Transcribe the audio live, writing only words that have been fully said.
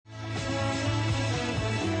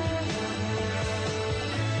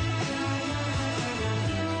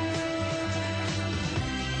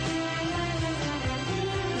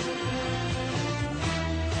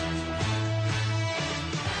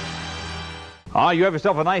You have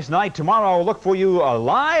yourself a nice night. Tomorrow I'll look for you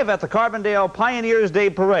live at the Carbondale Pioneers Day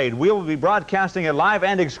Parade. We will be broadcasting it live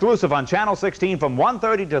and exclusive on Channel 16 from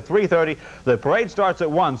 1:30 to 3:30. The parade starts at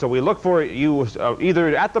 1, so we look for you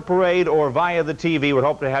either at the parade or via the TV. We'd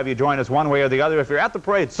hope to have you join us one way or the other. If you're at the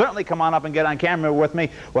parade, certainly come on up and get on camera with me.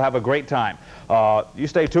 We'll have a great time. You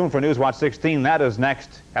stay tuned for Newswatch 16. That is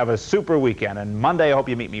next. Have a super weekend. And Monday, I hope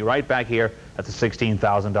you meet me right back here at the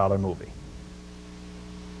 $16,000 movie.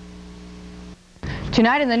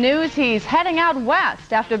 Tonight in the news, he's heading out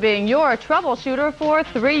west after being your troubleshooter for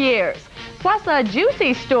 3 years. Plus a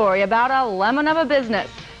juicy story about a lemon of a business.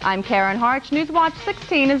 I'm Karen Harch. Newswatch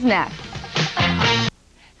 16 is next.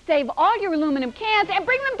 Save all your aluminum cans and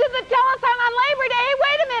bring them to the telethon on Labor Day.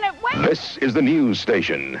 Wait a minute, wait. This is the news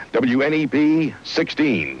station, WNEP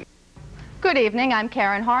 16. Good evening, I'm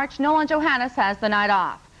Karen Harch. Nolan Johannes has the night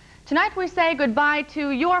off. Tonight we say goodbye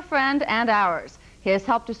to your friend and ours. He has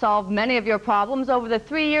helped to solve many of your problems over the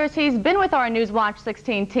 3 years he's been with our Newswatch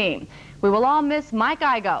 16 team. We will all miss Mike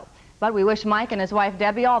Igoe, but we wish Mike and his wife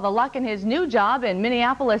Debbie all the luck in his new job in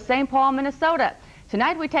Minneapolis, St. Paul, Minnesota.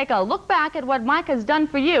 Tonight we take a look back at what Mike has done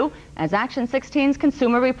for you as Action 16's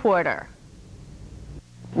consumer reporter.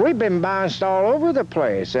 We've been bounced all over the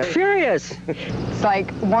place. Furious. It's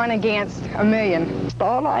like 1 against a million.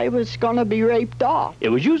 Thought I was going to be raped off. It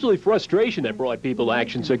was usually frustration that brought people to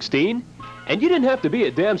Action 16. And you didn't have to be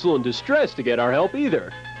a damsel in distress to get our help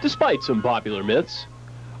either, despite some popular myths.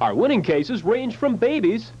 Our winning cases range from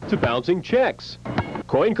babies to bouncing checks,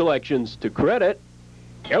 coin collections to credit,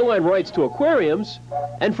 airline rights to aquariums,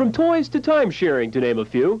 and from toys to time-sharing, to name a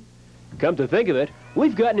few. Come to think of it,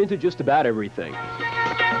 we've gotten into just about everything.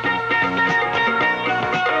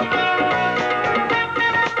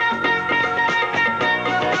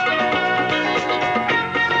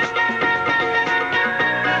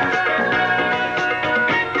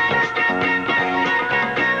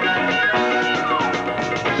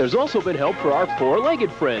 There's also been help for our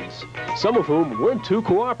four-legged friends, some of whom weren't too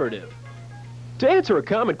cooperative. To answer a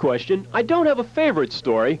common question, I don't have a favorite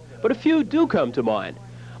story, but a few do come to mind.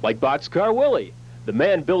 Like Boxcar Willie, the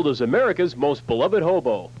man billed as America's most beloved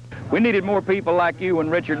hobo. We needed more people like you when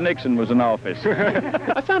Richard Nixon was in office.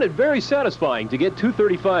 I found it very satisfying to get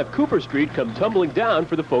 235 Cooper Street come tumbling down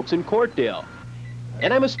for the folks in Courtdale.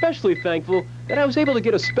 And I'm especially thankful that I was able to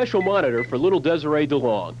get a special monitor for little Desiree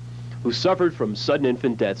DeLong, who suffered from sudden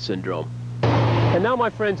infant death syndrome. And now, my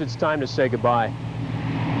friends, it's time to say goodbye.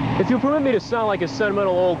 If you'll permit me to sound like a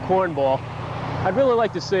sentimental old cornball, I'd really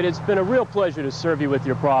like to say that it's been a real pleasure to serve you with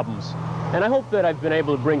your problems. And I hope that I've been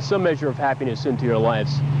able to bring some measure of happiness into your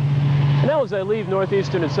lives. And now, as I leave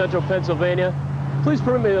northeastern and central Pennsylvania, please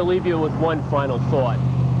permit me to leave you with one final thought.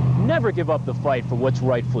 Never give up the fight for what's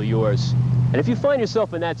rightfully yours. And if you find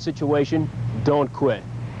yourself in that situation, don't quit.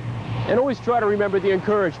 And always try to remember the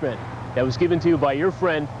encouragement that was given to you by your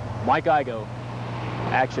friend, Mike Igoe,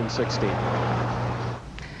 Action 16.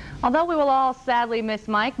 Although we will all sadly miss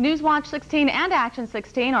Mike, Newswatch 16 and Action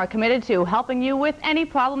 16 are committed to helping you with any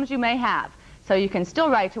problems you may have. So you can still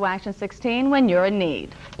write to Action 16 when you're in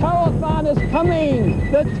need. Telethon is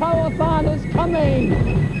coming! The telethon is coming!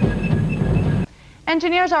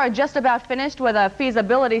 Engineers are just about finished with a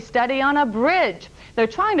feasibility study on a bridge. They're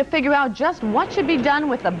trying to figure out just what should be done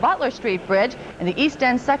with the Butler Street Bridge in the East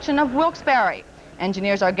End section of Wilkes-Barre.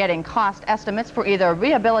 Engineers are getting cost estimates for either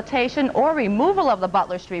rehabilitation or removal of the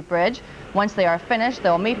Butler Street Bridge. Once they are finished,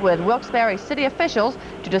 they'll meet with Wilkes-Barre city officials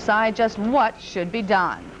to decide just what should be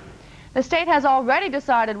done. The state has already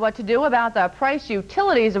decided what to do about the price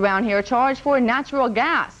utilities around here charge for natural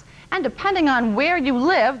gas. And depending on where you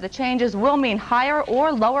live, the changes will mean higher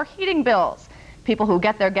or lower heating bills. People who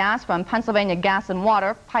get their gas from Pennsylvania Gas and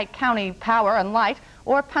Water, Pike County Power and Light,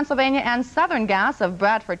 or Pennsylvania and Southern Gas of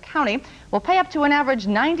Bradford County will pay up to an average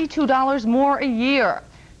 $92 more a year.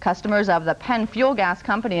 Customers of the Penn Fuel Gas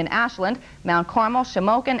Company in Ashland, Mount Carmel,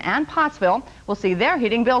 Shamokin, and Pottsville will see their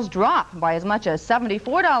heating bills drop by as much as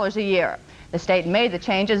 $74 a year. The state made the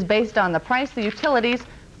changes based on the price the utilities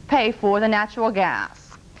pay for the natural gas.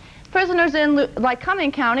 Prisoners in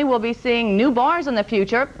Lycoming County will be seeing new bars in the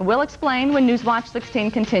future. We'll explain when Newswatch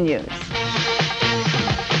 16 continues.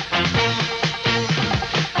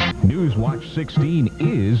 Newswatch 16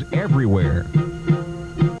 is everywhere.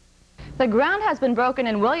 The ground has been broken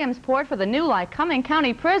in Williamsport for the new Lycoming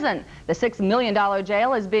County Prison. The $6 million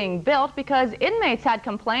jail is being built because inmates had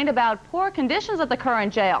complained about poor conditions at the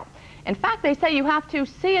current jail. In fact, they say you have to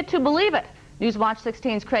see it to believe it. Newswatch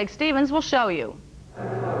 16's Craig Stevens will show you.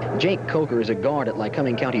 Jake Coker is a guard at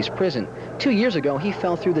Lycoming County's prison. 2 years ago, he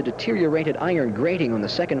fell through the deteriorated iron grating on the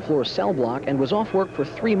second-floor cell block and was off work for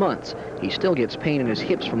 3 months. He still gets pain in his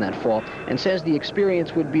hips from that fall and says the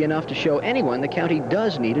experience would be enough to show anyone the county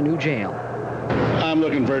does need a new jail. I'm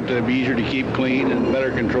looking for it to be easier to keep clean and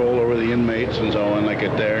better control over the inmates and so on like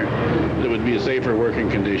it there. It would be safer working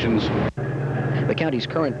conditions. The county's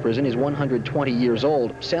current prison is 120 years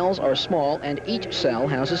old. Cells are small, and each cell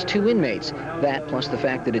houses 2 inmates. That, plus the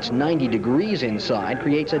fact that it's 90 degrees inside,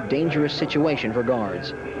 creates a dangerous situation for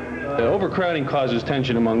guards. Overcrowding causes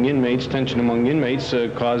tension among inmates. Tension among inmates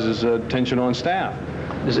causes tension on staff.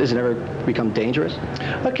 Has it ever become dangerous?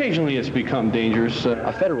 Occasionally it's become dangerous.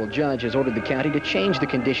 A federal judge has ordered the county to change the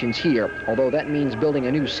conditions here. Although that means building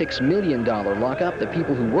a new $6 million lockup, the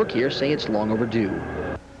people who work here say it's long overdue.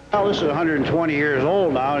 Well, this is 120 years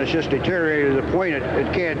old now, and it's just deteriorated to the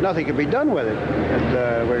point nothing can be done with it.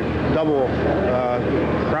 We're double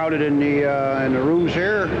crowded in the rooms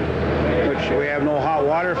here, which we have no hot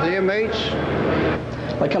water for the inmates.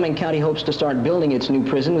 Lycoming County hopes to start building its new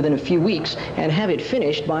prison within a few weeks and have it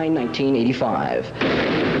finished by 1985.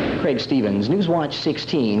 Craig Stevens, Newswatch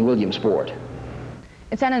 16, Williamsport.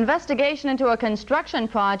 It's an investigation into a construction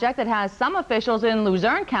project that has some officials in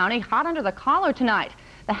Luzerne County hot under the collar tonight.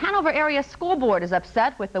 The Hanover Area School Board is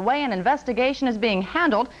upset with the way an investigation is being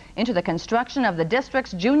handled into the construction of the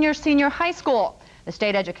district's junior-senior high school. The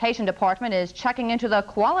State Education Department is checking into the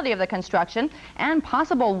quality of the construction and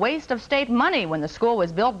possible waste of state money when the school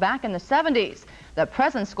was built back in the 70s. The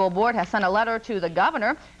present school board has sent a letter to the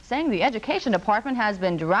governor saying the Education Department has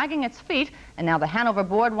been dragging its feet, and now the Hanover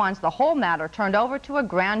board wants the whole matter turned over to a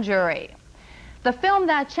grand jury. The film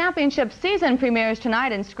That Championship Season premieres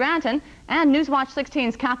tonight in Scranton, and Newswatch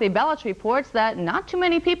 16's Kathi Belich reports that not too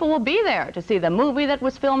many people will be there to see the movie that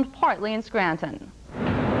was filmed partly in Scranton.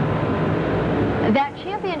 That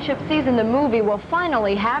Championship Season, the movie, will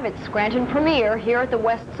finally have its Scranton premiere here at the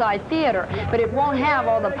West Side Theater, but it won't have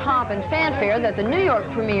all the pomp and fanfare that the New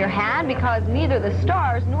York premiere had because neither the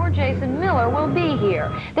stars nor Jason Miller will be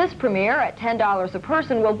here. This premiere, at $10 a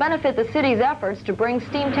person, will benefit the city's efforts to bring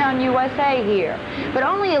Steamtown, USA here. But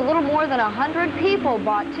only a little more than 100 people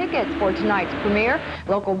bought tickets for tonight's premiere.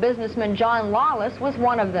 Local businessman John Lawless was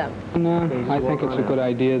one of them. I think it's a good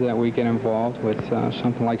idea that we get involved with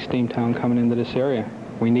something like Steamtown coming into this area.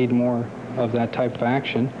 We need more of that type of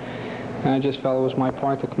action, and I just felt it was my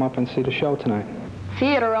part to come up and see the show tonight.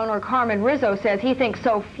 Theater owner Carmen Rizzo says he thinks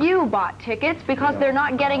so few bought tickets because they're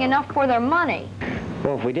not getting enough for their money.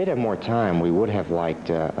 Well, if we did have more time, we would have liked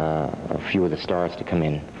a few of the stars to come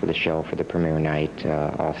in for the show for the premiere night.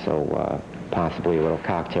 Also, possibly a little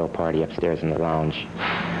cocktail party upstairs in the lounge.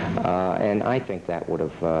 And I think that would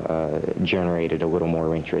have generated a little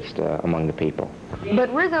more interest among the people.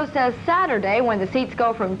 But Rizzo says Saturday, when the seats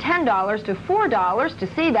go from $10 to $4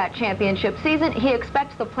 to see That Championship Season, he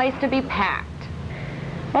expects the place to be packed.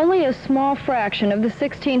 Only a small fraction of the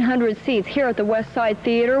 1,600 seats here at the West Side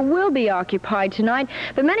Theater will be occupied tonight,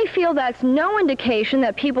 but many feel that's no indication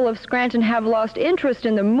that people of Scranton have lost interest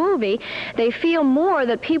in the movie. They feel more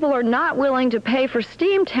that people are not willing to pay for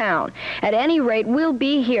Steamtown. At any rate, we'll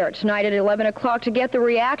be here tonight at 11 o'clock to get the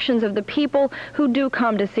reactions of the people who do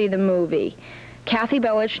come to see the movie. Kathi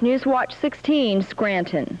Belich, Newswatch 16,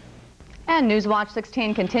 Scranton. And Newswatch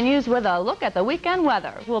 16 continues with a look at the weekend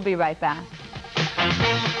weather. We'll be right back.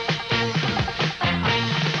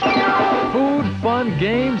 Food, fun,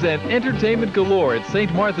 games, and entertainment galore at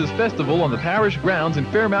St. Martha's Festival on the parish grounds in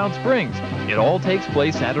Fairmount Springs. It all takes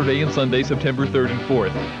place Saturday and Sunday, September 3rd and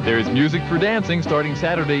 4th. There's music for dancing starting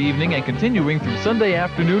Saturday evening and continuing through Sunday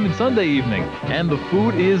afternoon and Sunday evening. And the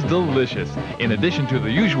food is delicious. In addition to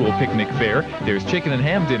the usual picnic fare, there's chicken and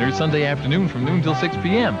ham dinner Sunday afternoon from noon till 6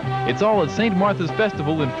 p.m. It's all at St. Martha's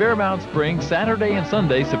Festival in Fairmount Springs, Saturday and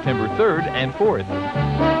Sunday, September 3rd and 4th.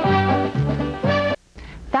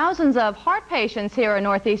 Thousands of heart patients here in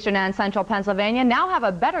northeastern and central Pennsylvania now have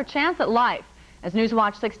a better chance at life. As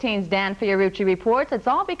Newswatch 16's Dan Fiorucci reports, it's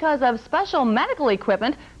all because of special medical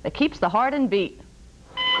equipment that keeps the heart in beat.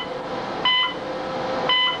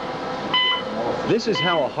 This is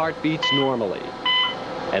how a heart beats normally.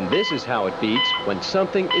 And this is how it beats when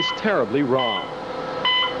something is terribly wrong.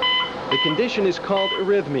 The condition is called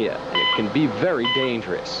arrhythmia, and it can be very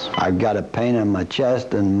dangerous. I got a pain in my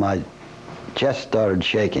chest, and my chest started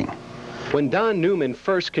shaking. When Don Newman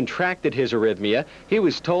first contracted his arrhythmia, he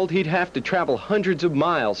was told he'd have to travel hundreds of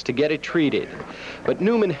miles to get it treated. But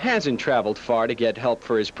Newman hasn't traveled far to get help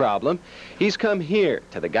for his problem. He's come here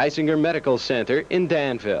to the Geisinger Medical Center in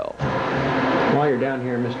Danville. While you're down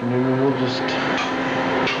here, Mr. Newman, we'll just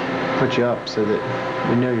put you up so that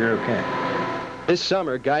we know you're okay. This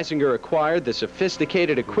summer, Geisinger acquired the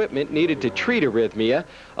sophisticated equipment needed to treat arrhythmia,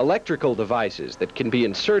 electrical devices that can be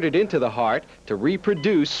inserted into the heart to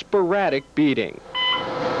reproduce sporadic beating.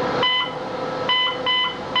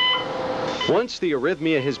 Once the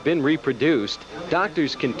arrhythmia has been reproduced,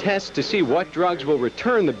 doctors can test to see what drugs will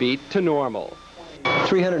return the beat to normal.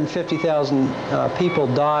 350,000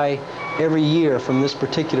 people die every year from this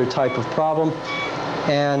particular type of problem,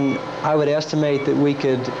 and I would estimate that we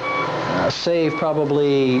could save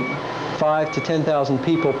probably 5,000 to 10,000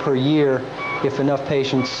 people per year if enough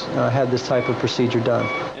patients had this type of procedure done.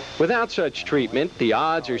 Without such treatment, the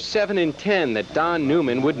odds are 7 in 10 that Don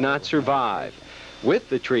Newman would not survive. With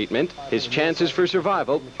the treatment, his chances for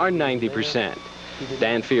survival are 90%.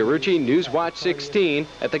 Dan Fiorucci, Newswatch 16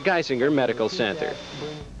 at the Geisinger Medical Center.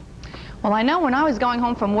 Well, I know when I was going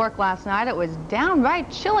home from work last night, it was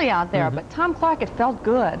downright chilly out there, but Tom Clark, it felt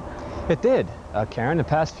good. It did, Karen. The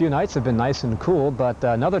past few nights have been nice and cool, but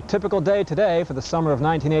another typical day today for the summer of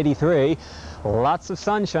 1983. Lots of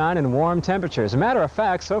sunshine and warm temperatures. As a matter of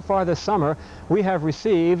fact, so far this summer, we have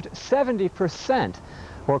received 70%,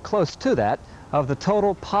 or close to that, of the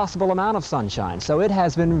total possible amount of sunshine. So it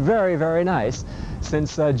has been very, very nice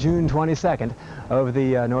since June 22nd over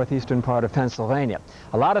the northeastern part of Pennsylvania.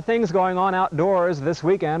 A lot of things going on outdoors this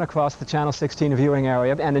weekend across the Channel 16 viewing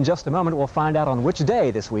area, and in just a moment we'll find out on which day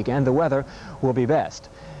this weekend the weather will be best.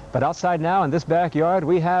 But outside now in this backyard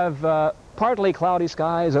we have partly cloudy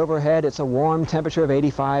skies overhead. It's a warm temperature of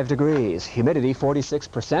 85 degrees. Humidity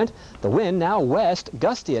 46%. The wind now west,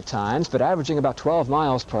 gusty at times, but averaging about 12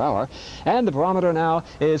 miles per hour. And the barometer now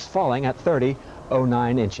is falling at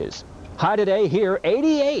 30.09 inches. High today here,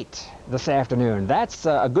 88 this afternoon. That's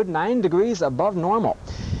a good 9 degrees above normal.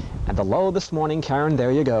 And the low this morning, Karen,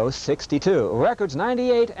 there you go, 62. Records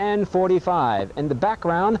 98 and 45. In the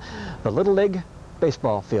background, the Little League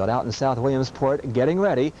baseball field out in South Williamsport getting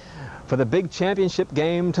ready for the big championship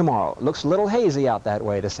game tomorrow. Looks a little hazy out that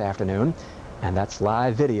way this afternoon, and that's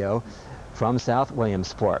live video from South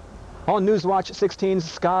Williamsport. On Newswatch 16's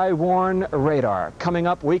Skywarn radar. Coming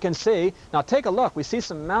up, we can see, now take a look, we see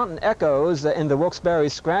some mountain echoes in the Wilkes-Barre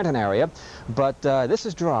Scranton area, but this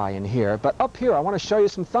is dry in here. But up here, I want to show you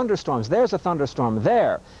some thunderstorms. There's a thunderstorm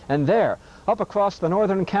there and there. Up across the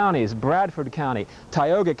northern counties, Bradford County,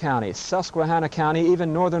 Tioga County, Susquehanna County,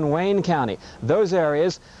 even northern Wayne County. Those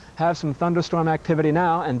areas have some thunderstorm activity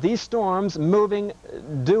now, and these storms moving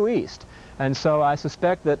due east. And so I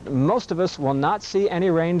suspect that most of us will not see any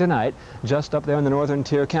rain tonight, just up there in the northern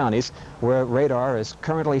tier counties where radar is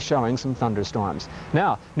currently showing some thunderstorms.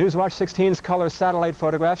 Now, Newswatch 16's color satellite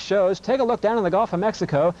photograph shows, take a look down in the Gulf of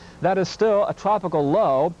Mexico, that is still a tropical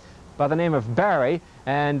low by the name of Barry,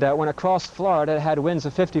 and when it crossed Florida, it had winds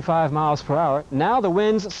of 55 miles per hour. Now the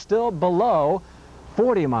winds still below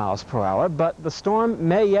 40 miles per hour, but the storm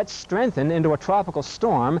may yet strengthen into a tropical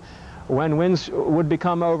storm when winds would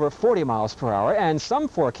become over 40 miles per hour, and some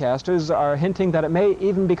forecasters are hinting that it may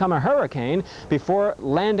even become a hurricane before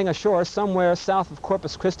landing ashore somewhere south of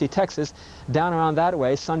Corpus Christi, Texas, down around that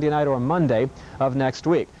way Sunday night or Monday of next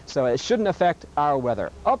week. So it shouldn't affect our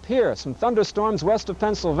weather. Up here, some thunderstorms west of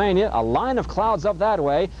Pennsylvania, a line of clouds up that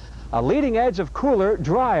way, a leading edge of cooler,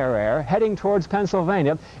 drier air heading towards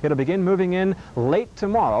Pennsylvania. It'll begin moving in late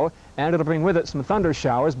tomorrow, and it'll bring with it some thunder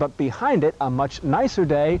showers, but behind it, a much nicer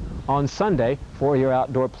day on Sunday for your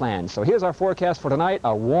outdoor plans. So here's our forecast for tonight,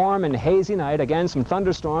 a warm and hazy night. Again, some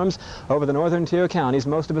thunderstorms over the northern tier counties.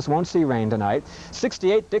 Most of us won't see rain tonight.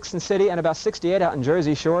 68 Dixon City and about 68 out in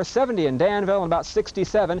Jersey Shore, 70 in Danville, and about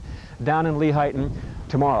 67 down in Lehighton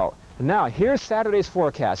tomorrow. Now, here's Saturday's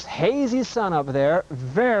forecast. Hazy sun up there,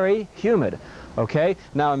 very humid. Okay,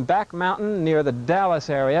 now in Back Mountain near the Dallas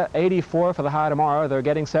area, 84 for the high tomorrow. They're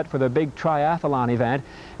getting set for their big triathlon event.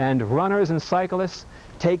 And runners and cyclists,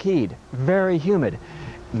 take heed. Very humid.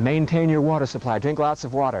 Maintain your water supply. Drink lots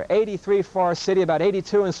of water. 83 Forest City, about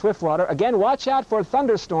 82 in Swiftwater. Again, watch out for a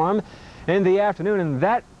thunderstorm in the afternoon, and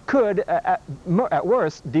that could, at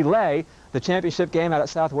worst, delay the championship game out at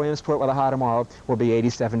South Williamsport, where the high tomorrow will be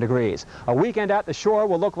 87 degrees. A weekend at the shore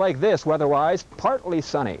will look like this weather-wise, partly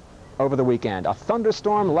sunny over the weekend. A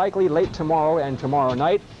thunderstorm likely late tomorrow and tomorrow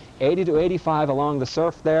night, 80 to 85 along the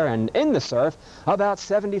surf there, and in the surf, about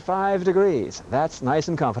 75 degrees. That's nice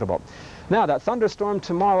and comfortable. Now, that thunderstorm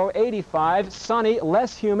tomorrow, 85, sunny,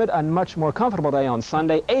 less humid, a much more comfortable day on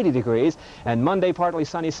Sunday, 80 degrees, and Monday, partly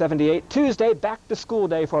sunny, 78. Tuesday, back to school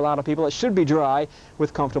day for a lot of people. It should be dry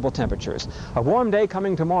with comfortable temperatures. A warm day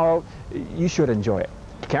coming tomorrow. You should enjoy it.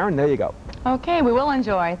 Karen, there you go. Okay, we will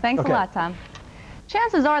enjoy. Thanks a lot, Tom.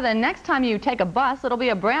 Chances are the next time you take a bus, it'll be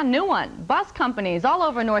a brand new one. Bus companies all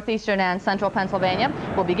over northeastern and central Pennsylvania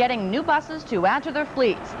will be getting new buses to add to their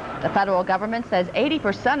fleets. The federal government says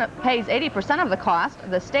pays 80% of the cost.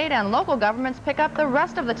 The state and local governments pick up the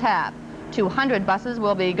rest of the tab. 200 buses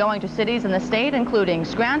will be going to cities in the state, including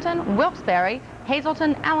Scranton, Wilkes-Barre,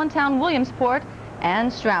 Hazleton, Allentown, Williamsport,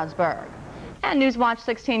 and Stroudsburg. And Newswatch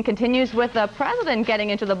 16 continues with the president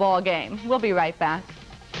getting into the ball game. We'll be right back.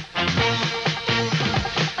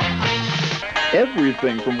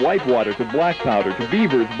 Everything from whitewater to black powder to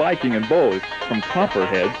beavers, biking, and bows. From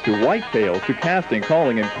copperheads to whitetails to casting,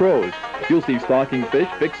 calling, and crows. You'll see stalking fish,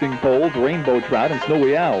 fixing poles, rainbow trout, and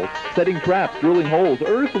snowy owls, setting traps, drilling holes,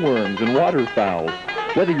 earthworms, and waterfowls.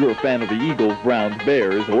 Whether you're a fan of the eagles, browns,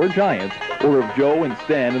 bears, or giants, or of Joe and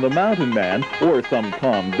Stan and the Mountain Man, or some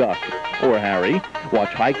Tom Duck, or Harry,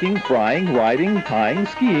 watch hiking, frying, riding, tying,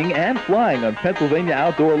 skiing, and flying on Pennsylvania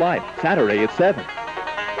Outdoor Life, Saturday at 7.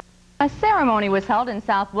 A ceremony was held in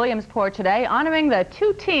South Williamsport today honoring the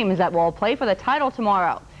two teams that will play for the title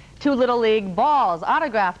tomorrow. 2 Little League balls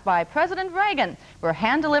autographed by President Reagan were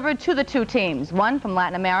hand-delivered to the two teams, one from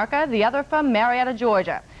Latin America, the other from Marietta,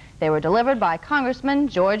 Georgia. They were delivered by Congressman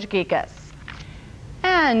George Gekas.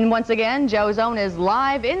 And once again, Joe Zone is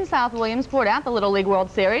live in South Williamsport at the Little League World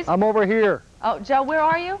Series. I'm over here. Oh, Joe, where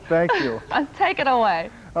are you? Thank you. Take it away.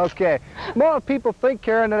 Okay. More people think,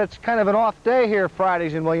 Karen, that it's kind of an off day here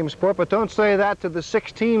Fridays in Williamsport, but don't say that to the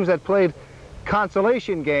 6 teams that played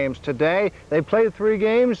consolation games today. They played 3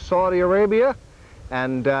 games, Saudi Arabia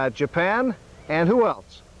and Japan, and who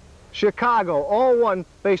else? Chicago. All won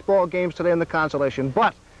baseball games today in the consolation,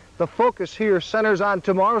 but the focus here centers on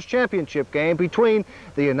tomorrow's championship game between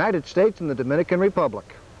the United States and the Dominican Republic.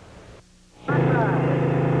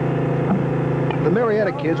 The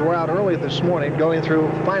Marietta kids were out early this morning going through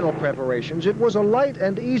final preparations. It was a light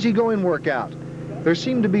and easygoing workout. There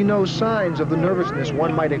seemed to be no signs of the nervousness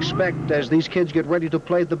one might expect as these kids get ready to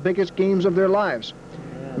play the biggest games of their lives.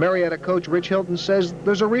 Marietta coach Rich Hilton says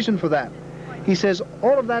there's a reason for that. He says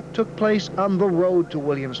all of that took place on the road to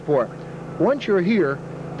Williamsport. Once you're here,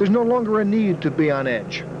 there's no longer a need to be on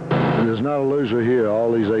edge. There's not a loser here.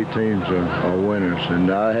 All these 8 teams are winners, and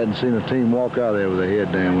I hadn't seen a team walk out there with their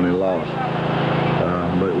head down when they lost.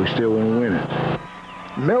 But we still want to win it.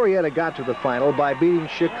 Marietta got to the final by beating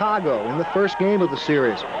Chicago in the first game of the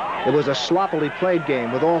series. It was a sloppily played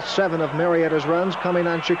game with all 7 of Marietta's runs coming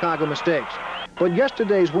on Chicago mistakes. But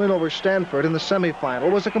yesterday's win over Stanford in the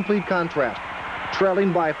semifinal was a complete contrast.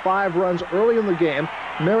 Trailing by 5 runs early in the game,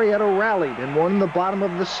 Marietta rallied and won in the bottom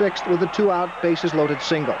of the 6th with a 2-out bases-loaded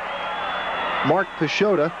single. Mark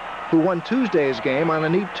Peixoto, who won Tuesday's game on a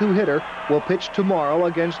neat 2-hitter, will pitch tomorrow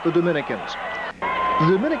against the Dominicans.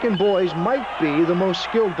 The Dominican boys might be the most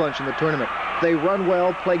skilled bunch in the tournament. They run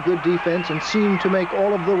well, play good defense, and seem to make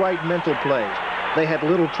all of the right mental plays. They had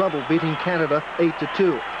little trouble beating Canada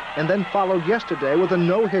 8-2, and then followed yesterday with a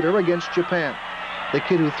no-hitter against Japan. The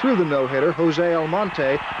kid who threw the no-hitter, Jose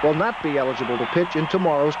Almonte, will not be eligible to pitch in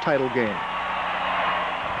tomorrow's title game.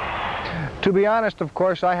 To be honest, of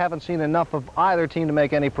course, I haven't seen enough of either team to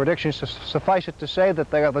make any predictions. Suffice it to say that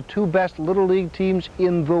they are the 2 best Little League teams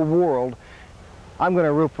in the world. I'm going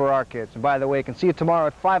to root for our kids. And by the way, you can see it tomorrow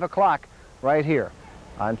at 5 o'clock right here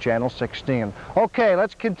on Channel 16. Okay,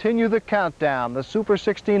 let's continue the countdown. The Super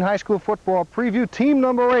 16 high school football preview, team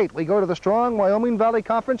number 8. We go to the strong Wyoming Valley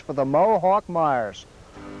Conference for the Mohawk Myers.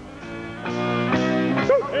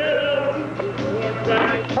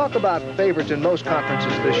 Talk about favorites in most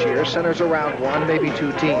conferences this year centers around 1, maybe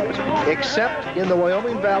 2 teams, except in the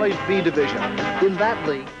Wyoming Valley's B division. In that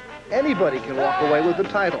league, anybody can walk away with the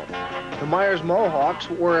title. The Myers Mohawks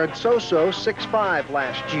were at so-so 6-5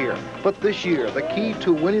 last year, but this year the key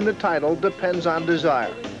to winning the title depends on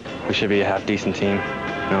desire. We should be a half-decent team.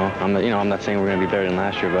 I'm not saying we're going to be better than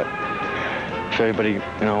last year, but if everybody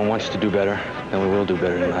wants to do better, then we will do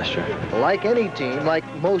better than last year. Like any team, like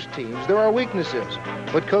most teams, there are weaknesses,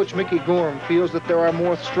 but Coach Mickey Gorham feels that there are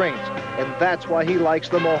more strengths, and that's why he likes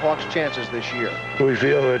the Mohawks' chances this year. We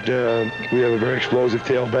feel that we have a very explosive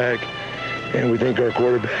tailback, and we think our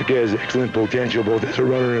quarterback has excellent potential, both as a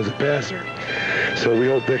runner and as a passer. So we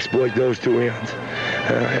hope to exploit those 2 ends.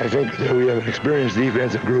 I think that we have an experienced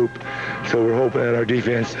defensive group, so we're hoping that our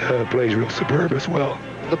defense plays real superb as well.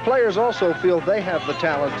 The players also feel they have the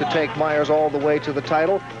talent to take Myers all the way to the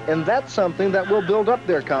title, and that's something that will build up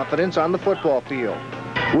their confidence on the football field.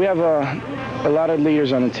 We have a lot of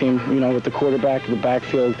leaders on the team, with the quarterback, the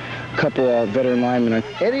backfield, a couple of veteran linemen.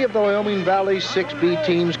 Any of the Wyoming Valley's 6B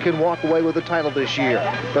teams can walk away with the title this year,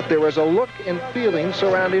 but there is a look and feeling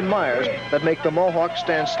surrounding Myers that make the Mohawks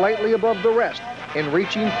stand slightly above the rest, in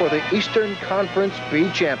reaching for the Eastern Conference B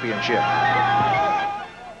Championship.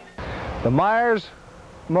 The Myers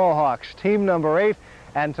Mohawks, team number 8.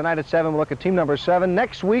 And tonight at 7, we'll look at team number 7.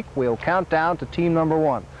 Next week, we'll count down to team number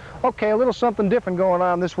 1. Okay, a little something different going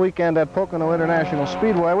on this weekend at Pocono International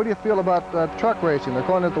Speedway. What do you feel about truck racing? They're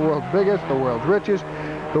calling it the world's biggest, the world's richest,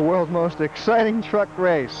 the world's most exciting truck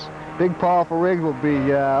race. Big, powerful rigs will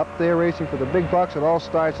be up there racing for the big bucks. It all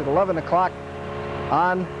starts at 11 o'clock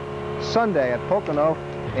on Sunday at Pocono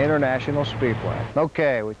International Speedway.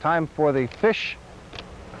 Okay, time for the fish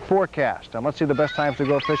forecast. Let's see the best times to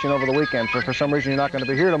go fishing over the weekend. For some reason you're not going to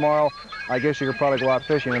be here tomorrow, I guess you could probably go out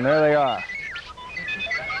fishing, and there they are.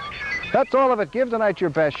 That's all of it. Give tonight your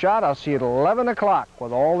best shot. I'll see you at 11 o'clock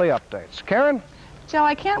with all the updates. Karen? Joe,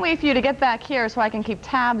 I can't wait for you to get back here so I can keep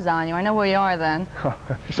tabs on you. I know where you are then. You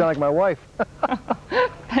sound like my wife.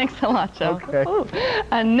 Thanks a lot, Joe. Okay. Ooh.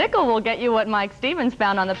 A nickel will get you what Mike Stevens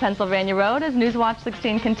found on the Pennsylvania Road as Newswatch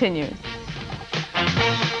 16 continues.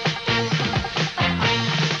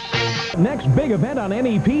 Next big event on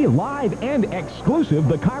NEP, live and exclusive,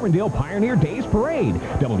 the Carbondale Pioneer Days Parade.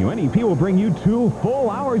 WNEP will bring you 2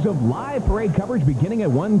 full hours of live parade coverage beginning at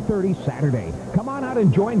 1:30 Saturday. Come on out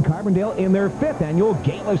and join Carbondale in their 5th annual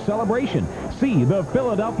Gateless celebration. See the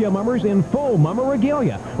Philadelphia Mummers in full mummer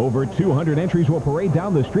regalia. Over 200 entries will parade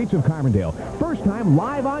down the streets of Carbondale. First time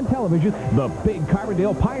live on television, the big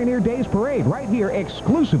Carbondale Pioneer Days Parade right here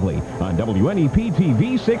exclusively on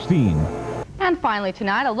WNEP-TV 16. And finally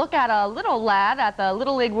tonight, a look at a little lad at the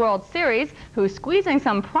Little League World Series who's squeezing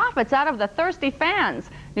some profits out of the thirsty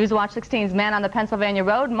fans. Newswatch 16's man on the Pennsylvania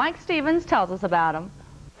Road, Mike Stevens, tells us about him.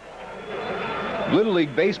 Little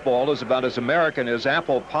League Baseball is about as American as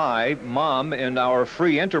apple pie, mom, and our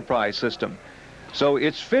free enterprise system. So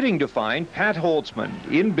it's fitting to find Pat Holtzman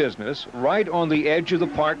in business right on the edge of the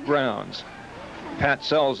park grounds. Pat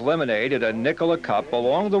sells lemonade at a nickel a cup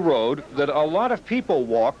along the road that a lot of people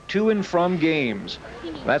walk to and from games.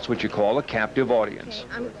 That's what you call a captive audience.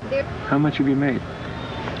 How much have you made?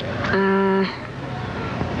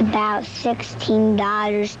 About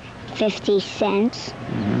 $16.50.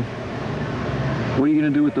 What are you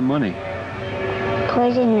going to do with the money?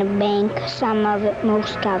 Put it in the bank, some of it,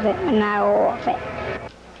 most of it, and not all of it.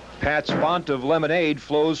 Pat's font of lemonade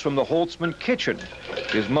flows from the Holtzman kitchen.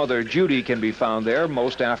 His mother, Judy, can be found there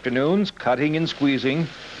most afternoons, cutting and squeezing,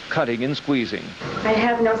 cutting and squeezing. I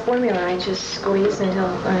have no formula. I just squeeze until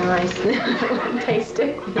I taste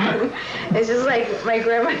it. It's just like my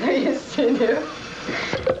grandmother used to do.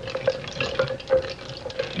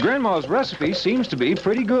 Grandma's recipe seems to be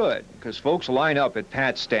pretty good, because folks line up at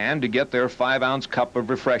Pat's stand to get their 5-ounce cup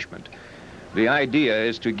of refreshment. The idea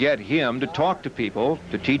is to get him to talk to people,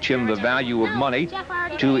 to teach him the value of money,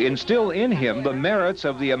 to instill in him the merits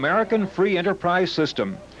of the American free enterprise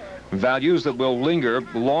system, values that will linger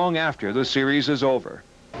long after the series is over.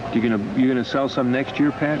 You're gonna sell some next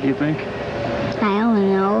year, Pat, do you think? I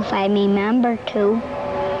don't know if I remember to.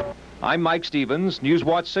 I'm Mike Stevens,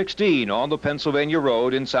 Newswatch 16 on the Pennsylvania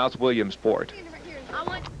Road in South Williamsport.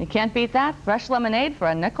 You can't beat that. Fresh lemonade for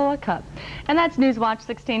a nickel a cup. And that's Newswatch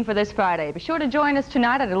 16 for this Friday. Be sure to join us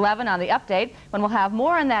tonight at 11 on The Update when we'll have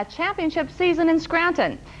more on that championship season in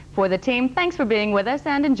Scranton. For the team, thanks for being with us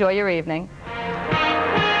and enjoy your evening.